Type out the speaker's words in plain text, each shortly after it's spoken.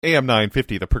AM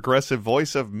 950, the progressive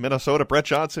voice of Minnesota. Brett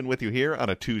Johnson with you here on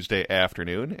a Tuesday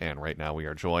afternoon. And right now we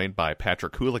are joined by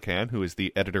Patrick Coolican, who is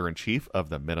the editor-in-chief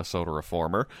of the Minnesota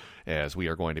Reformer, as we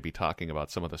are going to be talking about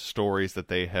some of the stories that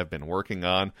they have been working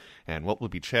on. And what we'll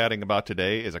be chatting about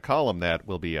today is a column that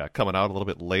will be coming out a little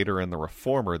bit later in the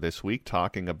Reformer this week,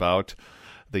 talking about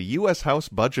the U.S. House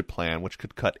budget plan, which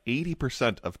could cut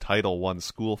 80% of Title I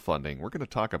school funding. We're going to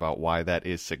talk about why that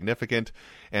is significant.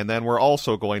 And then we're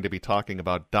also going to be talking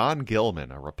about Don Gilman,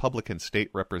 a Republican state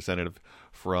representative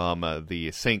from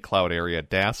the St. Cloud area,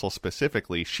 Dassel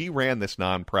specifically. She ran this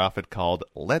nonprofit called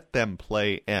Let Them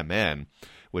Play MN,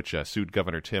 which sued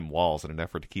Governor Tim Walz in an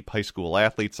effort to keep high school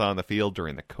athletes on the field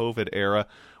during the COVID era.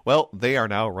 Well, they are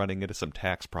now running into some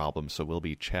tax problems, so we'll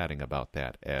be chatting about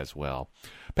that as well.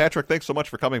 Patrick, thanks so much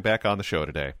for coming back on the show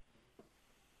today.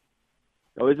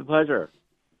 Always a pleasure.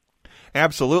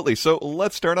 Absolutely. So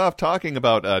let's start off talking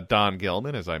about Don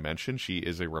Gilman. As I mentioned, she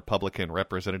is a Republican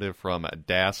representative from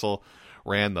Dassel,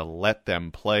 ran the Let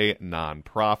Them Play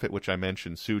nonprofit, which I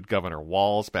mentioned sued Governor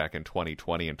Walz back in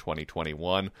 2020 and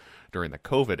 2021 during the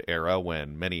COVID era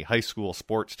when many high school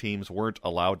sports teams weren't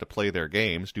allowed to play their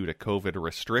games due to COVID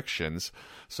restrictions.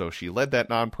 So she led that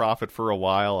nonprofit for a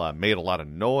while, made a lot of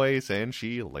noise, and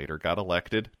she later got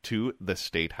elected to the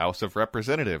State House of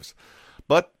Representatives.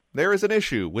 But there is an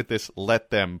issue with this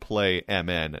Let Them Play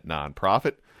MN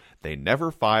nonprofit. They never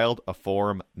filed a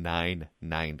Form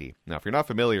 990. Now, if you're not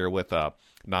familiar with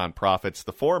nonprofits,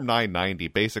 the Form 990,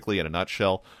 basically in a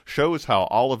nutshell, shows how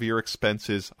all of your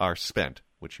expenses are spent,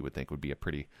 which you would think would be a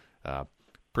pretty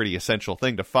essential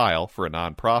thing to file for a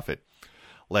nonprofit.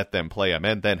 Let Them Play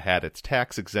MN then had its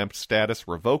tax-exempt status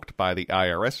revoked by the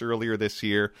IRS earlier this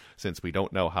year, since we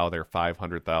don't know how their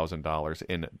 $500,000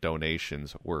 in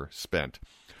donations were spent.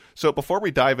 So before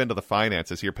we dive into the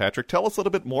finances here, Patrick, tell us a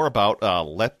little bit more about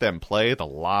Let Them Play, the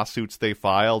lawsuits they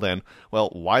filed, and, well,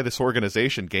 why this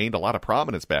organization gained a lot of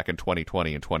prominence back in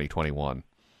 2020 and 2021.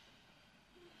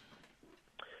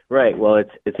 Right. Well,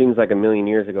 it seems like a million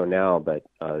years ago now, but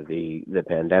the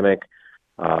pandemic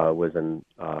was in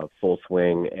full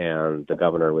swing, and the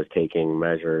governor was taking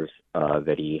measures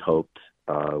that he hoped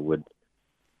would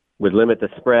limit the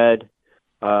spread.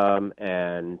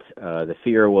 And the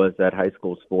fear was that high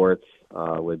school sports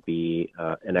would be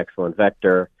an excellent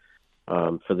vector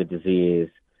for the disease.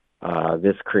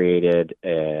 This created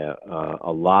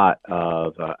a lot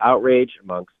of outrage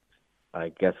amongst, I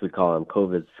guess we'd call them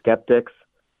COVID skeptics,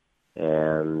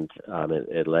 and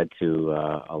it led to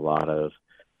a lot of,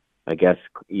 I guess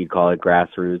you'd call it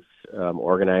grassroots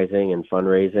organizing and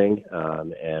fundraising,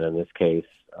 and in this case,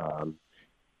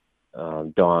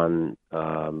 Dawn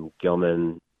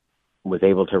Gilman was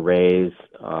able to raise,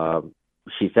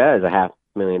 she says,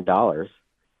 $500,000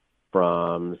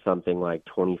 from something like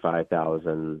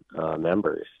 25,000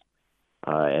 members,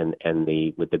 and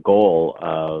with the goal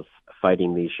of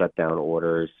fighting these shutdown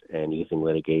orders and using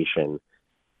litigation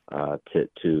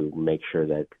to make sure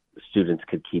that students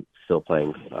could keep still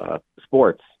playing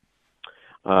sports.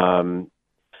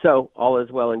 So all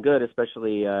is well and good,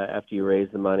 especially after you raise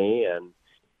the money and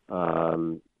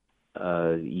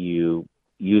you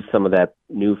use some of that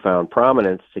newfound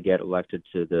prominence to get elected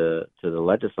to the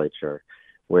legislature,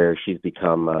 where she's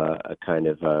become a kind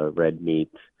of a red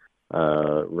meat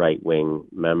right-wing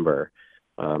member,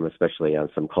 especially on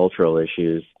some cultural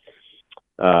issues.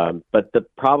 But the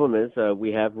problem is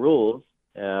we have rules,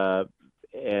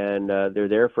 and they're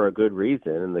there for a good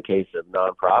reason. In the case of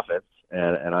nonprofits,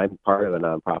 and I'm part of a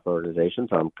nonprofit organization,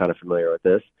 so I'm kind of familiar with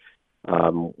this.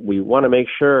 We want to make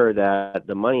sure that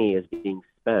the money is being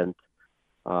spent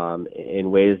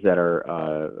in ways that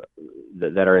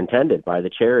are intended by the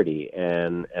charity,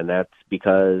 and that's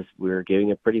because we're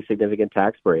giving a pretty significant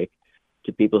tax break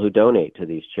to people who donate to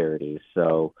these charities.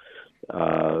 So,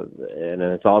 and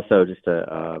it's also just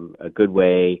a good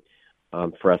way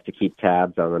for us to keep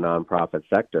tabs on the nonprofit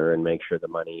sector and make sure the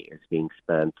money is being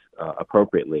spent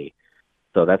appropriately.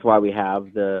 So that's why we have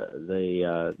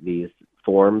these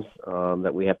forms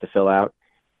that we have to fill out,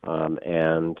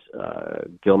 and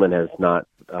Gilman has not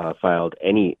filed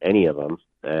any of them,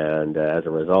 and as a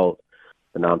result,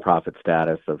 the nonprofit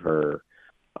status of her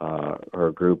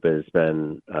group has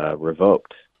been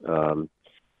revoked.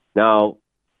 Now,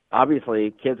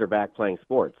 obviously, kids are back playing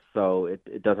sports, so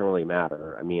it doesn't really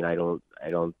matter. I mean, I don't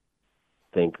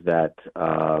think that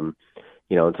so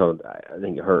I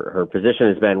think her position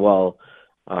has been, well,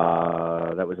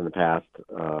 that was in the past.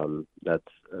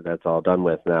 That's all done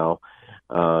with now.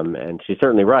 And she's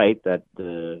certainly right that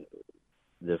the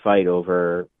fight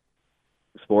over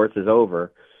sports is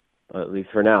over, at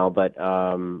least for now. But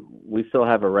we still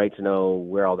have a right to know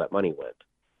where all that money went.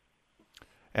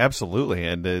 Absolutely,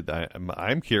 and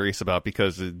I'm curious about,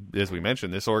 because as we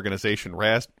mentioned, this organization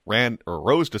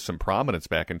rose to some prominence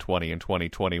back in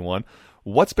 2021.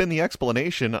 What's been the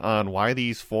explanation on why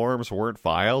these forms weren't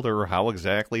filed, or how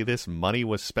exactly this money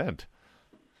was spent?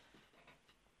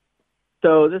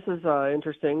 So this is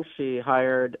interesting. She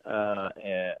hired a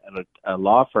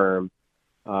law firm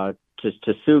to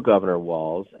sue Governor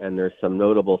Walz, and there's some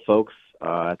notable folks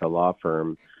at the law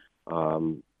firm.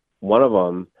 One of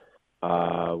them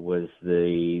was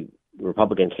the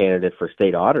Republican candidate for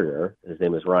state auditor. His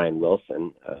name is Ryan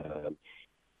Wilson.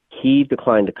 He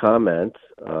declined to comment,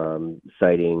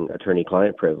 citing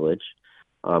attorney-client privilege.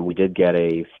 We did get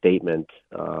a statement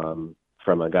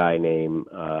from a guy named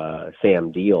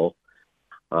Sam Deal,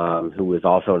 who was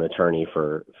also an attorney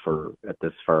for at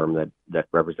this firm that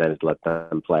represented Let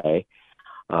Them Play.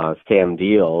 Sam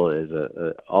Deal is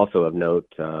also of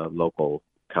note local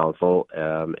counsel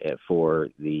for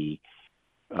the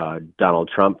Donald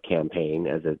Trump campaign,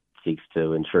 as it seeks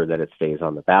to ensure that it stays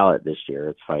on the ballot this year.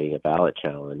 It's fighting a ballot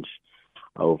challenge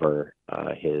over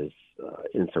his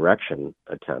insurrection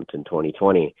attempt in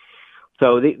 2020.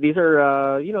 So these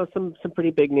are, some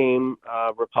pretty big name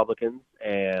Republicans,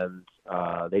 and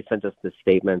they sent us this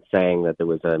statement saying that there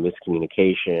was a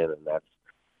miscommunication, and that's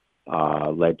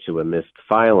led to a missed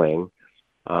filing.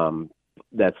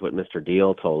 That's what Mr.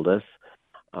 Deal told us.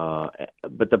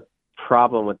 But the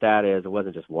problem with that is it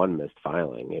wasn't just one missed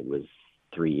filing; it was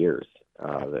 3 years.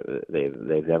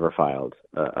 They've never filed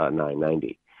a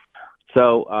 990.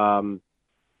 So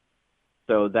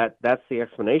that's the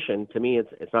explanation. To me,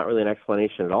 it's not really an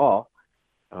explanation at all,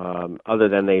 other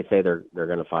than they say they're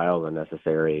going to file the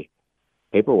necessary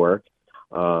paperwork,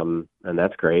 and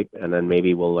that's great. And then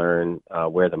maybe we'll learn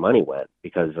where the money went,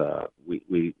 because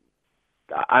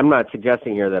I'm not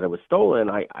suggesting here that it was stolen.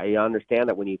 I understand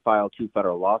that when you file two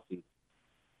federal lawsuits,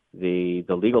 the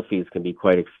legal fees can be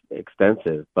quite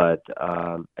extensive, but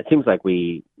it seems like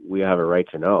we have a right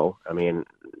to know. I mean,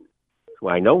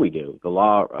 well, I know we do. The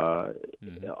law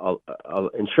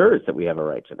ensures that we have a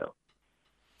right to know.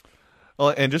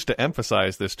 Well, and just to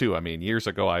emphasize this too, I mean, years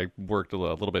ago I worked a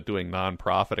little bit doing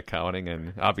nonprofit accounting,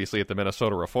 and obviously at the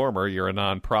Minnesota Reformer, you're a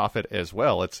nonprofit as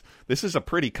well. This is a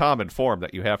pretty common form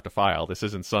that you have to file. This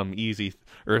isn't some easy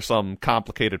or some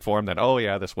complicated form that, oh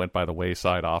yeah, this went by the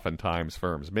wayside. Oftentimes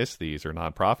firms miss these, or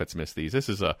nonprofits miss these. This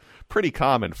is a pretty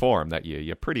common form that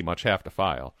you pretty much have to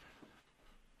file.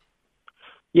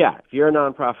 Yeah, if you're a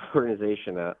nonprofit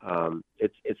organization,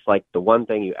 it's like the one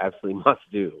thing you absolutely must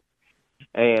do.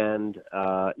 And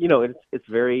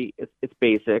it's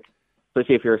basic,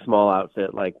 especially if you're a small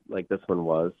outfit like this one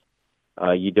was.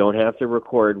 You don't have to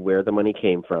record where the money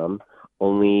came from,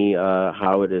 only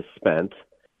how it is spent,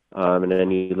 and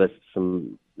then you list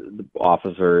some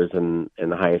officers and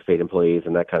the highest paid employees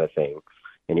and that kind of thing,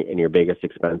 and your biggest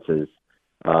expenses.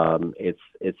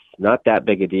 It's not that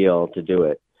big a deal to do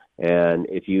it. And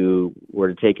if you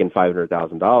were to take in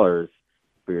 $500,000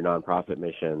 for your nonprofit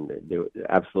mission,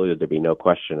 there'd be no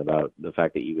question about the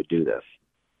fact that you would do this.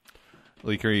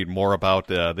 Well, you can read more about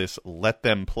this Let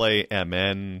Them Play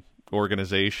MN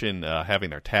organization having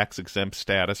their tax-exempt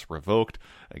status revoked.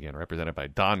 Again, represented by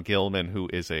Don Gilman, who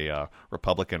is a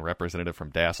Republican representative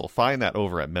from Dassel. Find that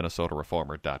over at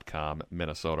MinnesotaReformer.com,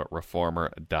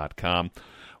 MinnesotaReformer.com.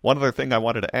 One other thing I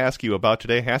wanted to ask you about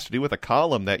today has to do with a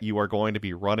column that you are going to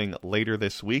be running later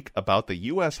this week about the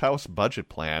U.S. House budget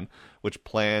plan, which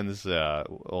plans, as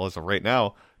of right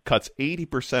now, cuts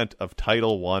 80% of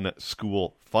Title I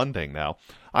school funding. Now,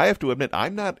 I have to admit,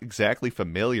 I'm not exactly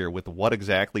familiar with what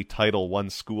exactly Title I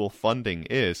school funding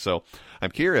is, so I'm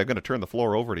curious. I'm going to turn the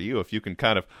floor over to you if you can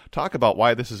kind of talk about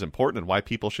why this is important and why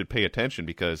people should pay attention,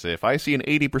 because if I see an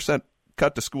 80%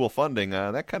 cut to school funding,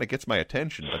 that kind of gets my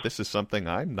attention, but this is something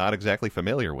I'm not exactly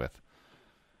familiar with.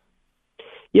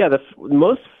 Yeah,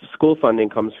 most school funding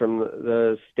comes from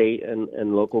the state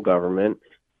and local government,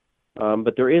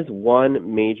 but there is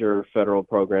one major federal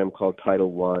program called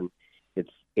Title I. It's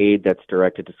aid that's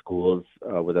directed to schools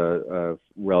with a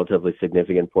relatively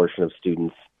significant portion of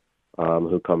students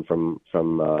who come from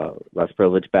less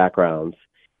privileged backgrounds,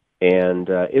 and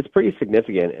it's pretty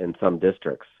significant in some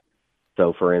districts.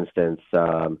 So, for instance,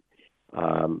 I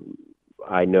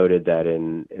noted that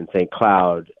in St.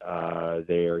 Cloud,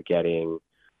 they are getting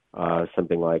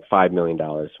something like $5 million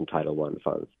from Title I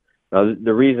funds. Now,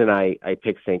 the reason I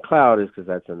picked St. Cloud is because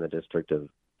that's in the district of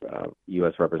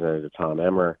U.S. Representative Tom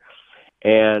Emmer.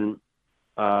 And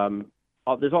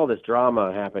there's all this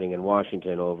drama happening in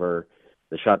Washington over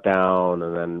the shutdown,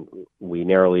 and then we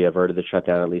narrowly averted the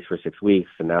shutdown at least for 6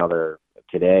 weeks, and now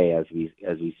today, as we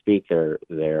speak, they're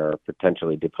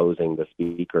potentially deposing the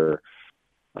speaker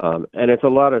And it's a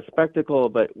lot of spectacle,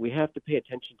 but we have to pay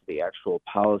attention to the actual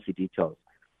policy details.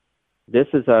 This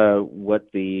is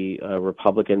what the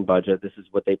Republican budget, this is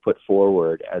what they put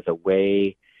forward as a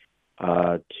way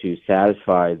to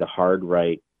satisfy the hard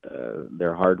right,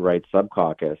 their hard right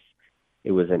subcaucus.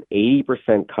 It was an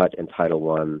 80% cut in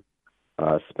Title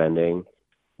I spending,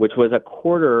 which was a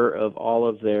quarter of all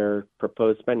of their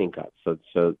proposed spending cuts.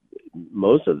 So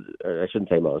most of, or I shouldn't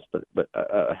say most, but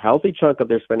a healthy chunk of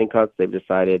their spending cuts, they've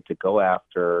decided to go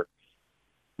after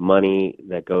money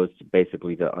that goes to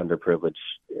basically to underprivileged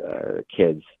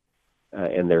kids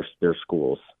in their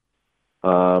schools.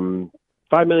 $5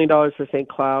 million for St.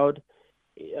 Cloud.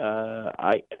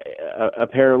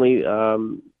 Apparently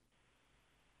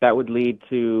that would lead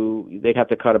to, they'd have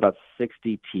to cut about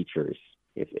 60 teachers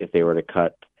if they were to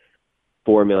cut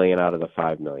 $4 million out of the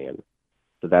 $5 million.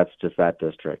 So that's just that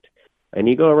district. And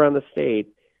you go around the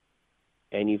state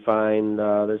and you find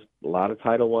there's a lot of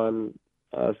Title I,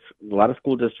 a lot of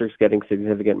school districts getting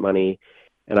significant money.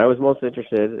 And I was most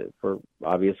interested, for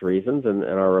obvious reasons, in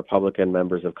our Republican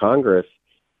members of Congress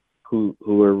who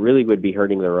are really would be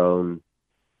hurting their own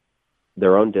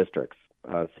districts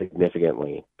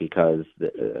significantly, because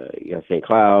St.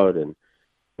 Cloud and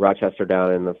Rochester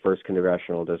down in the 1st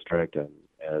Congressional District,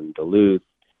 and Duluth,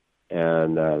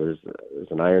 and there's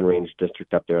an Iron Range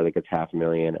district up there that gets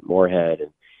 $500,000 at Moorhead,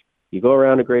 and you go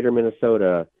around to Greater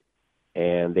Minnesota,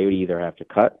 and they would either have to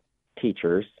cut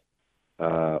teachers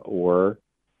or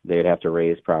they'd have to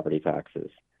raise property taxes.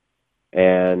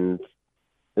 And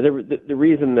the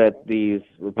reason that these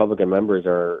Republican members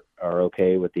are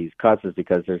okay with these cuts is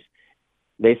because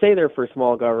they say they're for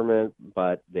small government,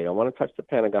 but they don't want to touch the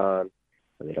Pentagon,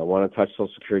 and they don't want to touch Social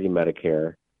Security,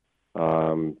 Medicare,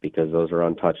 because those are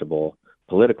untouchable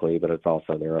politically, but it's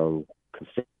also their own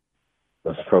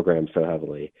those programs so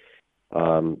heavily.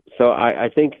 So I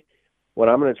think what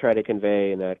I'm going to try to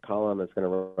convey in that column that's going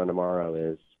to run tomorrow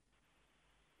is,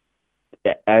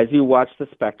 as you watch the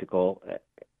spectacle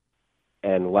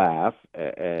and laugh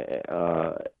and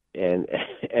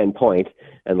point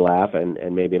and laugh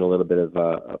and maybe in a little bit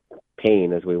of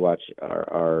pain as we watch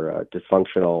our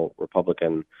dysfunctional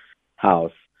Republican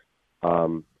House,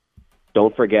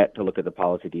 don't forget to look at the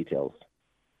policy details.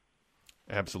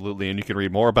 Absolutely, and you can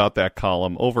read more about that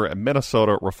column over at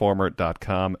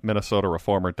MinnesotaReformer.com,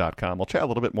 MinnesotaReformer.com. We'll chat a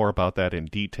little bit more about that in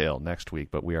detail next week,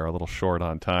 but we are a little short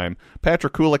on time.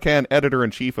 Patrick Coolican,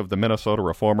 editor-in-chief of the Minnesota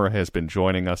Reformer, has been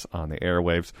joining us on the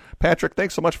airwaves. Patrick,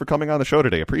 thanks so much for coming on the show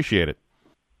today. Appreciate it.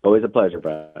 Always a pleasure,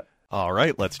 Brad. All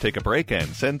right, let's take a break and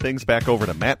send things back over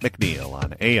to Matt McNeil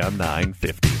on AM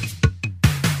 950.